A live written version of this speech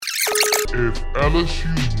If LSU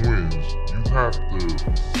wins, you have to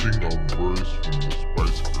sing a verse from the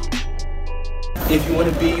Spice Girls song. If you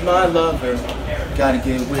wanna be my lover, gotta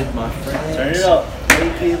get with my friends. Turn it up.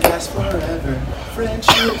 Make it last forever.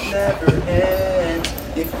 Friendship never ends.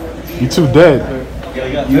 If you wanna be You too my dead. lover.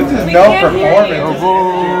 This is no performance.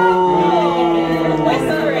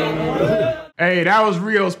 Hey, that was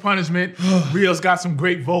Rio's punishment. Rio's got some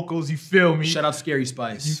great vocals, you feel me? Shout out Scary You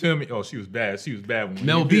Spice. feel me? Oh, she was bad. She was bad when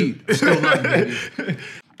Mel B. Still love you, baby.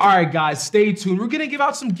 All right, guys, stay tuned. We're gonna give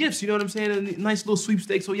out some gifts, you know what I'm saying? A nice little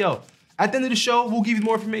sweepstakes. So, yo, at the end of the show, we'll give you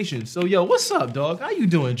more information. So, yo, what's up, dog? How you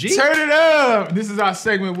doing, G? Turn it up! This is our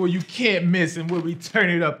segment where you can't miss and where we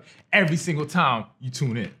turn it up every single time you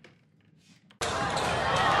tune in.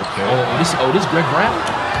 Okay. This Greg Brown?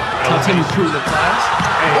 Top 10 recruit in the class.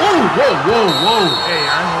 Hey. Oh, whoa. Hey,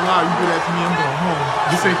 I ain't gonna lie, you do that to me, I'm going home.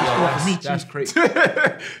 This ain't the score for me, That's Chief. crazy.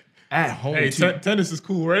 At home, Hey, too. tennis is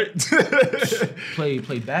cool, right?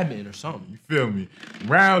 Play badminton or something. You feel me?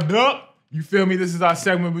 Round up. You feel me? This is our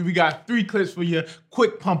segment where we got 3 clips for your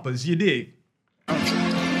quick pumpers. You dig? Oh,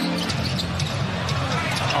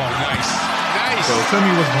 nice. So tell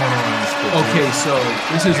me what's going on in this clip. Okay, so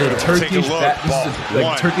this is a Turkish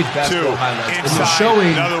Turkish basketball highlights. And they're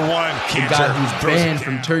showing another one. the guy who's banned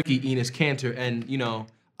from Turkey, Enes Kanter, and you know,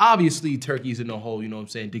 obviously Turkey's in the whole, you know what I'm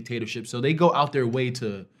saying, dictatorship. So they go out their way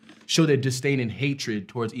to show their disdain and hatred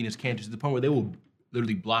towards Enes Kanter to the point where they will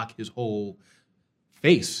literally block his whole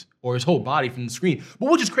face or his whole body from the screen.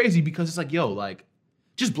 But which is crazy because it's like, yo, like,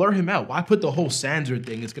 just blur him out. Why put the whole Sanzer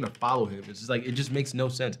thing? It's gonna follow him. It's just like, it just makes no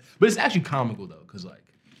sense. But it's actually comical though, cause like,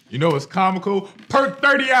 You know what's comical? Perk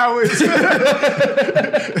 30 hours.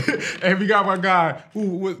 And we got my guy,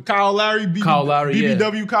 Kyle Lowry,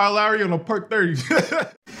 BBW Kyle Lowry on a Perk 30.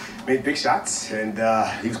 Made big shots, and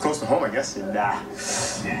he was close to home, I guess. And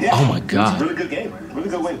yeah, oh my God, it was a really good game, really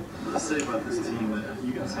good win. Let's say about this team that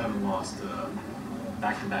you guys haven't lost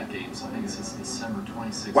back-to-back games. I think it's since December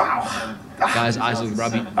 26th. Wow. Guys, Isaac,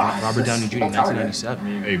 Robert Downey Jr.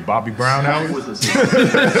 1997. Hey, Bobby Brown Howard.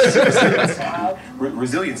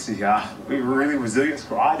 Resiliency, we were a really resilient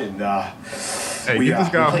squad, and hey, get this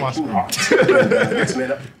guy off my screen. Next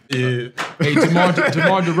man up. Yeah. Hey, DeMar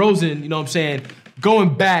DeRozan, you know what I'm saying,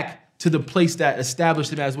 going back to the place that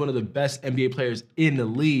established him as one of the best NBA players in the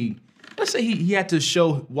league. Let's say he had to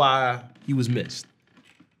show why he was missed.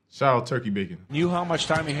 Shout out Turkey Bacon. Knew how much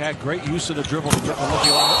time he had. Great use of the dribble. Looking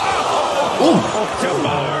Ooh.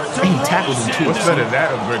 He tackled him too. What's better,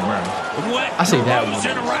 that or Greg Brown? I say that one.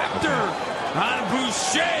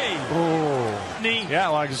 Yeah,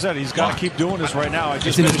 like I said, he's got to keep doing this right now. I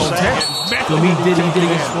just It's in his hometown. So he did against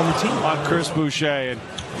his former team. on Chris Boucher. And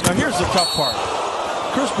now here's the tough part.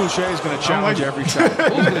 Chris Boucher is going to challenge every shot.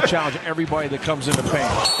 He's going to challenge everybody that comes in the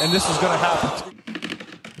paint. And this is going to happen.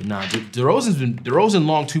 Nah, DeRozan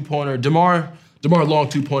long two-pointer. DeMar long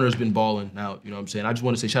two-pointer has been balling out, you know what I'm saying? I just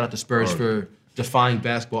want to say shout out to Spurs for defying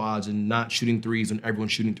basketball odds and not shooting threes when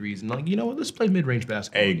everyone's shooting threes. And like, you know what, let's play mid-range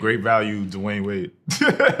basketball. Hey, great value, Dwayne Wade.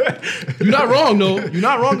 You're not wrong, though. You're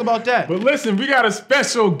not wrong about that. But listen, we got a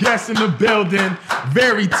special guest in the building.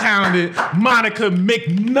 Very talented, Monica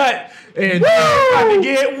McNutt. And about to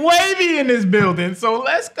get wavy in this building. So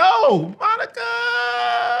let's go, Monica.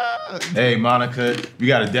 Hey, Monica, we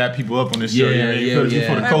got to dap people up on this show. You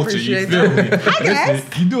for the culture, you feel me? Hi, guys.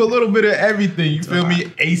 Listen, you do a little bit of everything. You feel me?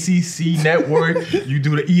 ACC network. You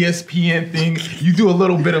do the ESPN thing. You do a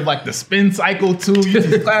little bit of like the spin cycle too. You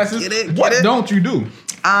do classes. What don't you do?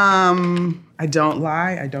 I don't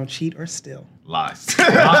lie, I don't cheat or steal. Lies.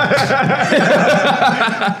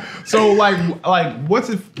 So like, what's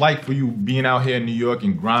it like for you being out here in New York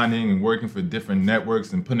and grinding and working for different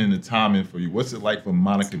networks and putting the time in for you? What's it like for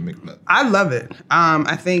Monica McNutt? I love it.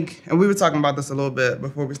 I think, and we were talking about this a little bit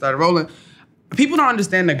before we started rolling, people don't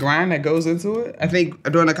understand the grind that goes into it. I think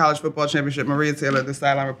during the college football championship, Maria Taylor, the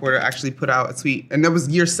sideline reporter, actually put out a tweet, and that was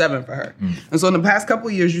year 7 for her. And so in the past couple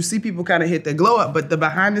of years, you see people kind of hit their glow up, but the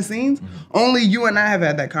behind the scenes, only you and I have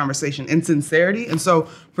had that conversation in sincerity. And so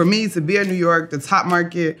for me to be in New York, the top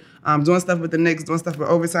market, doing stuff with the Knicks, doing stuff with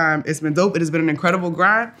Overtime, it's been dope. It has been an incredible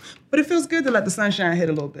grind, but it feels good to let the sunshine hit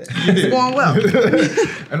a little bit. It's going well.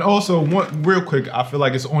 And also, real quick, I feel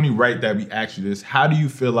like it's only right that we ask you this. How do you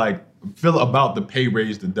feel about the pay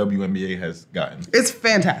raise the WNBA has gotten? It's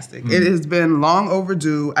fantastic. It has been long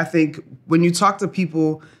overdue. I think when you talk to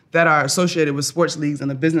people that are associated with sports leagues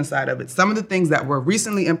and the business side of it, some of the things that were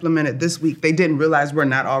recently implemented this week, they didn't realize were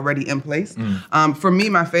not already in place. For me,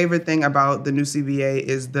 my favorite thing about the new CBA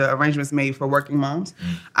is the arrangements made for working moms.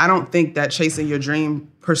 I don't think that chasing your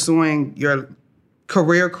dream, pursuing your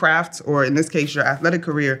career craft, or in this case, your athletic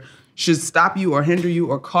career, should stop you or hinder you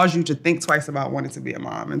or cause you to think twice about wanting to be a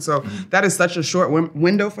mom. And so that is such a short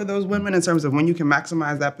window for those women in terms of when you can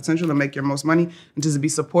maximize that potential and make your most money and just be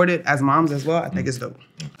supported as moms as well. I think it's dope.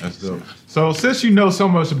 That's dope. So since you know so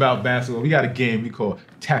much about basketball, we got a game we call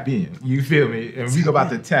Tap In. You feel me? And we about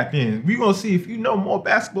to tap in. We gonna see if you know more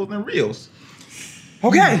basketball than Reels.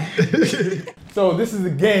 Okay. So this is a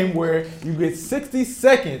game where you get 60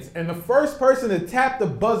 seconds and the first person to tap the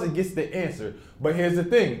buzzer gets the answer. But here's the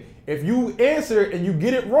thing. If you answer and you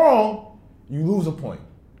get it wrong, you lose a point.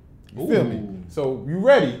 You feel me? So you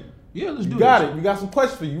ready? Yeah, let's do it. You got it. We got some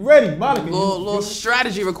questions for you. You ready, Monica? Little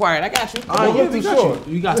strategy required. I got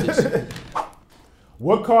you. You got this.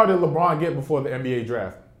 What car did LeBron get before the NBA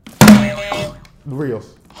draft? The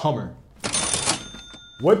Reels. Hummer.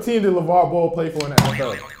 What team did LeVar Ball play for in the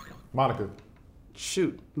NFL? Monica.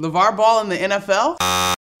 Shoot. LeVar Ball in the NFL?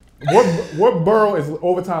 What borough is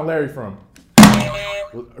Overtime Larry from?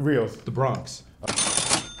 Reels. The Bronx.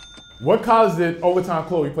 What college did Overtime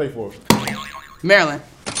Chloe play for? Maryland.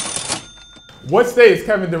 What state is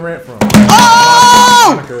Kevin Durant from?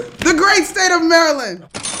 Oh! Monica. The great state of Maryland.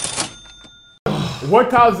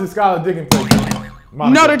 What college did Skylar Diggins play for?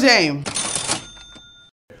 Monica. Notre Dame.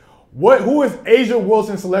 Who is Asia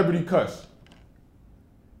Wilson celebrity crush?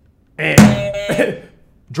 And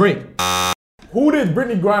Drink. who did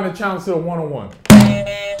Brittany Griner challenge to a one-on-one?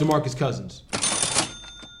 DeMarcus Cousins.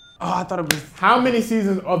 Oh, I thought it was. How many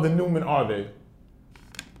seasons of the Newman are there?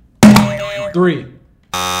 3.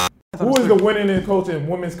 Who is the winning coach in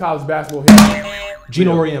women's college basketball history?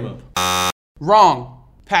 Gino Auriemma. Wrong.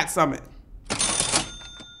 Pat Summitt.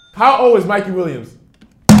 How old is Mikey Williams?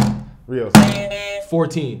 Reels.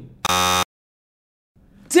 14.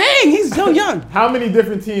 Dang, he's so young. How many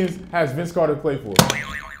different teams has Vince Carter played for?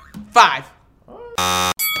 5.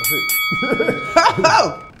 That's it.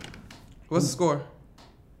 What's the score?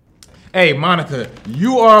 Hey, Monica,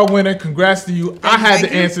 you are a winner. Congrats to you. I had thank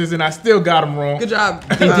the you. answers and I still got them wrong. Good job.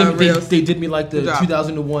 They did me like the Good job.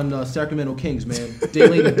 2001 Sacramento Kings, man. They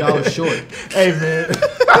laid $1 short. Hey, man.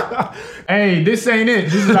 Hey, this ain't it.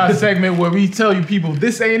 This is our segment where we tell you people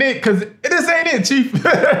this ain't it, because this ain't it, Chief.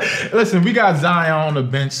 Listen, we got Zion on the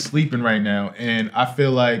bench sleeping right now, and I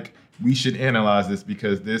feel like we should analyze this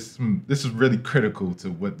because this is really critical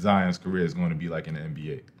to what Zion's career is going to be like in the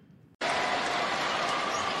NBA.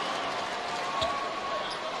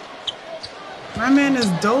 My man is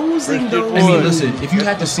dozing, though. I mean, listen, if you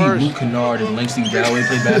had to see Luke Kennard and Langston Galloway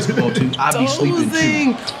play basketball too, I'd be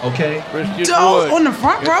sleeping too. Okay? Doze on the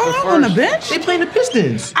front row, on the bench? They playing the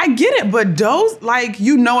Pistons. I get it, but Doze, like,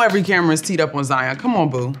 you know every camera is teed up on Zion. Come on,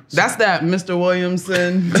 boo. That's that Mr.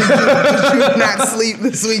 Williamson. Did you not sleep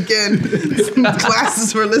this weekend?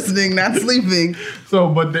 Classes for listening, not sleeping. So,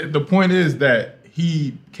 but the point is that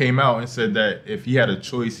he came out and said that if he had a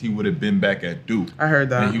choice, he would have been back at Duke. I heard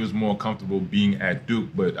that. And he was more comfortable being at Duke,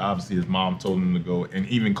 but obviously his mom told him to go, and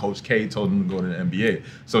even Coach K told him to go to the NBA.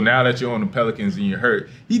 So now that you're on the Pelicans and you're hurt,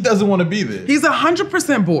 he doesn't want to be there. He's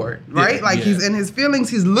 100% bored, right? Yeah, like, yeah. he's in his feelings.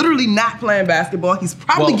 He's literally not playing basketball. He's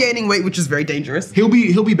probably gaining weight, which is very dangerous. He'll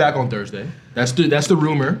be back on Thursday. That's the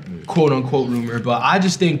rumor, quote unquote rumor. But I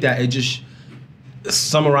just think that it just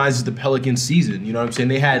summarizes the Pelicans season. You know what I'm saying?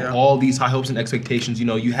 They had all these high hopes and expectations. You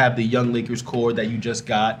know, you have the young Lakers core that you just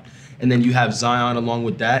got, and then you have Zion along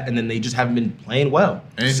with that, and then they just haven't been playing well.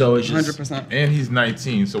 And so it's just 100%. And he's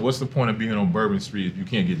 19, so what's the point of being on Bourbon Street if you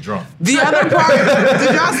can't get drunk? The other part,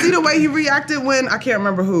 did y'all see the way he reacted when, I can't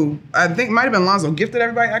remember who, I think it might have been Lonzo, gifted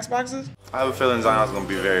everybody Xboxes? I have a feeling Zion's going to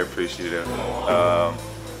be very appreciative,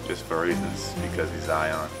 just for reasons, because he's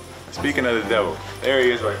Zion. Speaking of the devil, there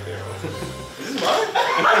he is right there.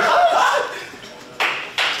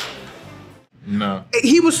 No.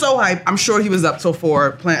 He was so hyped. I'm sure he was up till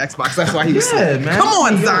 4 playing Xbox. That's why he was Yeah, asleep. man. Come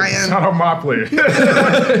on, Zion. Shout out my player.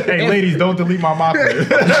 Hey, ladies, don't delete my player.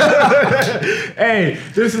 Hey,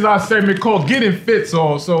 this is our segment called Getting Fit.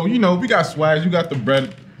 So you know, we got swags. You got the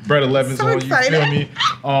bread 11s So on. excited. You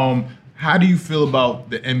feel me? How do you feel about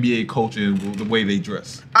the NBA culture and the way they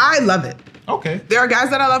dress? I love it. Okay. There are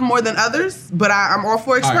guys that I love more than others, but I'm all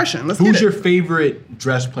for expression. Let's Who's get your it. favorite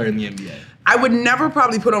dress player in the NBA? I would never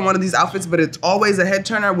probably put on one of these outfits, but it's always a head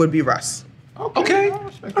turner, would be Russ. Okay.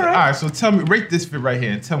 All right. So tell me, rate this fit right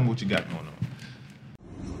here and tell me what you got going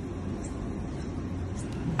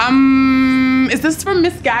on. Is this from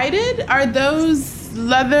Misguided? Are those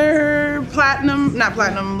leather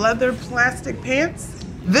plastic pants?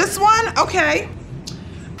 This one? Okay.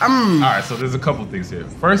 All right, so there's a couple things here.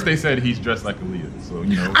 First, they said he's dressed like Aaliyah, so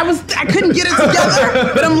you know. I couldn't get it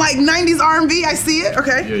together, but I'm like 90s R&B. I see it.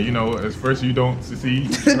 Okay. Yeah, you know, at first you don't see.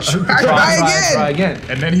 Try again.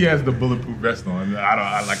 And then he has the bulletproof vest on.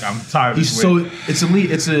 I'm tired. He's so it's an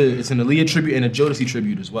Aaliyah tribute and a Jodeci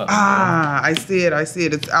tribute as well. I see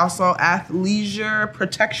it. It's also athleisure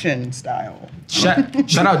protection style. Shout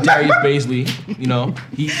out Darius Baisley. You know,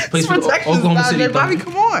 he plays for Oklahoma City. Bobby,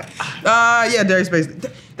 come on. Yeah, Darius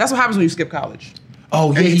Baisley. That's what happens when you skip college.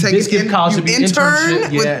 Oh yeah, he did skip college to be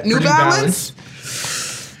intern with New Balance.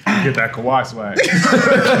 Get that Kawhi swag.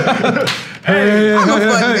 Hey, I'm a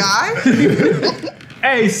fun guy.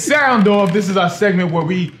 Hey, sound off. This is our segment where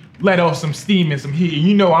we let off some steam and some heat.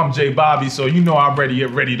 You know I'm J Bobby, so you know I'm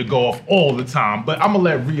ready to go off all the time. But I'm gonna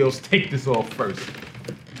let Rios take this off first.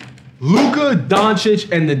 Luka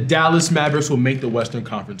Doncic and the Dallas Mavericks will make the Western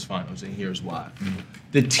Conference Finals, and here's why.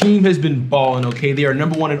 The team has been balling, okay? They are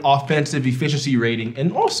 #1 in offensive efficiency rating.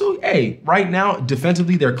 And also, hey, right now,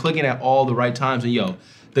 defensively, they're clicking at all the right times. And yo,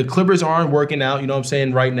 the Clippers aren't working out, you know what I'm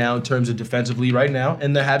saying, right now in terms of defensively right now,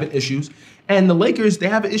 and they're having issues. And the Lakers, they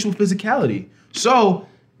have an issue with physicality. So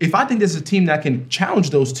if I think there's a team that can challenge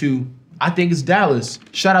those two, I think it's Dallas.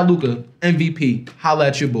 Shout out Luka, MVP. Holla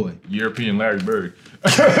at your boy. European Larry Bird.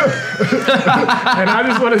 And I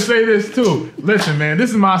just want to say this too. Listen, man, this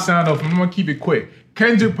is my sound off. I'm gonna keep it quick.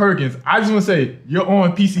 Kendrick Perkins, I just want to say you're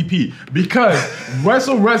on PCP because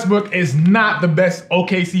Russell Westbrook is not the best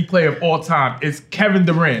OKC player of all time. It's Kevin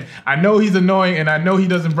Durant. I know he's annoying and I know he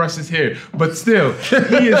doesn't brush his hair, but still,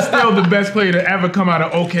 he is still the best player to ever come out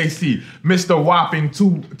of OKC. Mr. Whopping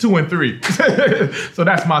 2 and 3. So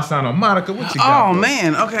that's my sound on. Monica, what you got? Oh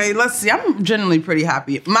man, okay, let's see. I'm generally pretty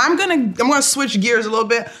happy. I'm gonna switch gears a little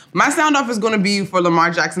bit. My sound off is gonna be for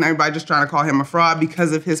Lamar Jackson. Everybody just trying to call him a fraud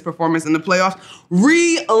because of his performance in the playoffs.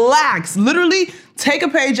 Relax. Literally, take a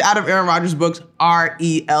page out of Aaron Rodgers' books,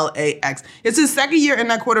 RELAX. It's his second year in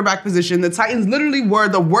that quarterback position. The Titans literally were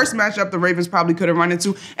the worst matchup the Ravens probably could have run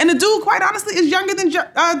into. And the dude, quite honestly, is younger than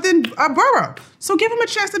Burrow. So give him a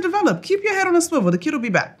chance to develop. Keep your head on a swivel. The kid will be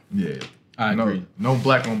back. Yeah. I agree. No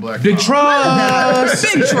black on black. Big trust.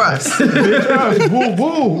 Big trust. Big trust. Woo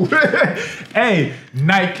woo. Hey,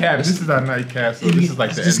 nightcap. This is our nightcap. So this is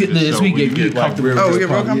like the end of the show. We get comfortable. Oh, we get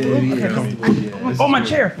real comfortable? Yeah, Okay, comfortable. Oh, my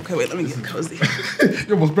chair. Okay, wait, let me get cozy.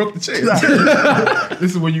 You almost broke the chair.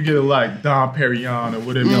 This is when you get a like Dom Perignon or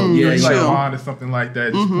whatever. Yeah, like chill. wine or something like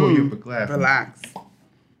that. Just pour you up a glass. Relax.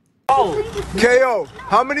 KO,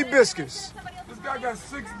 how many biscuits? This guy got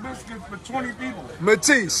 6 biscuits for 20 people.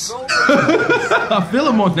 Matisse. I feel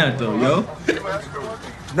him on that though, yo.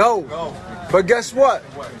 No. But guess what?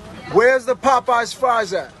 Where's the Popeyes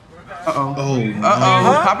fries at? Uh-oh.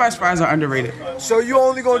 Popeye's fries are underrated. So you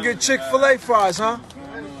only gonna get Chick-fil-A fries, huh?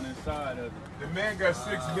 The man got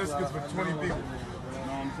 6 biscuits for 20 people.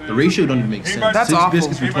 The ratio don't even make sense. That's 6 awful.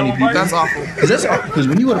 biscuits for 20 people. That's awful. Because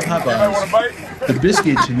when you go to Popeyes, the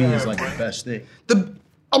biscuit to me is like the best thing.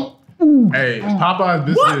 Hey, Popeye's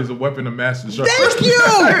biscuit is a weapon of mass destruction. Thank you.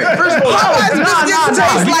 Popeye's biscuits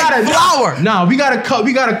taste like flour. Nah, we gotta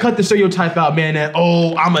cut the stereotype out, man. That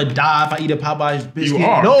I'ma die if I eat a Popeye's biscuit. You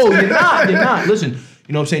are. No, you're not. You're not. Listen,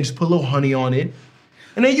 you know what I'm saying? Just put a little honey on it,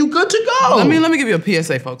 and then you good to go. Let me give you a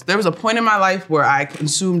PSA, folks. There was a point in my life where I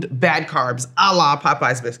consumed bad carbs, a la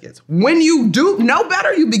Popeye's biscuits. When you do know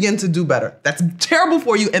better, you begin to do better. That's terrible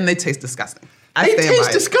for you, and they taste disgusting. They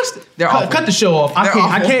taste disgusting. They're awful. Cut the show off. I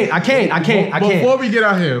can't. Before we get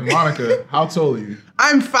out here, Monica, how tall are you?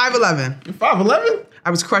 I'm 5'11". You're 5'11"? I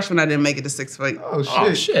was crushed when I didn't make it to 6 feet. Oh, shit.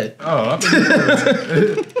 Oh, shit. Oh, I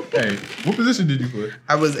thought Hey, what position did you play?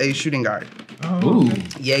 I was a shooting guard. Ooh.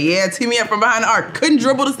 Yeah. Tee me up from behind the arc. Couldn't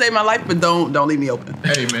dribble to save my life, but don't leave me open.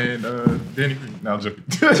 Hey, man, Danny Green. No, I'm joking.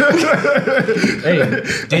 Hey,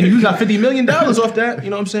 Danny, you got $50 million off that. You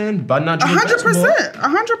know what I'm saying? By not doing 100%.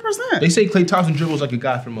 100%. They say Klay Thompson dribbles like a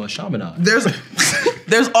guy from Chaminade.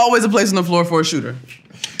 There's always a place on the floor for a shooter.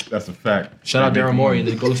 That's a fact. Shout out Daryl Morey and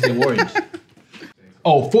the Golden State Warriors.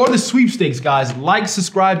 For the sweepstakes, guys, like,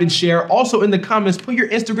 subscribe, and share. Also, in the comments, put your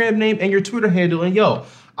Instagram name and your Twitter handle. And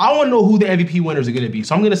I want to know who the MVP winners are going to be.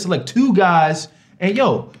 So I'm going to select 2 guys. And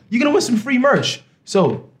you're going to win some free merch.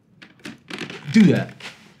 So do that.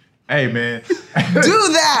 Hey, man. Do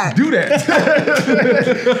that. Do that.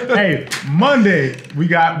 Hey, Monday, we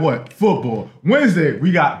got what? Football. Wednesday,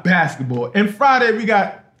 we got basketball. And Friday, we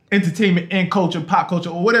got entertainment and culture, pop culture,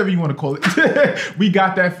 or whatever you want to call it. We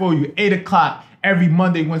got that for you. 8 o'clock every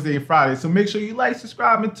Monday, Wednesday, and Friday. So make sure you like,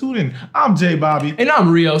 subscribe, and tune in. I'm J Bobby. And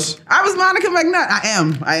I'm Rios. I was Monica McNutt. I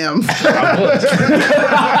am. I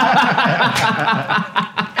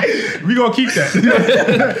was. We gonna keep that.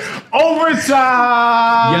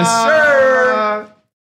 Overtime. Yes, sir.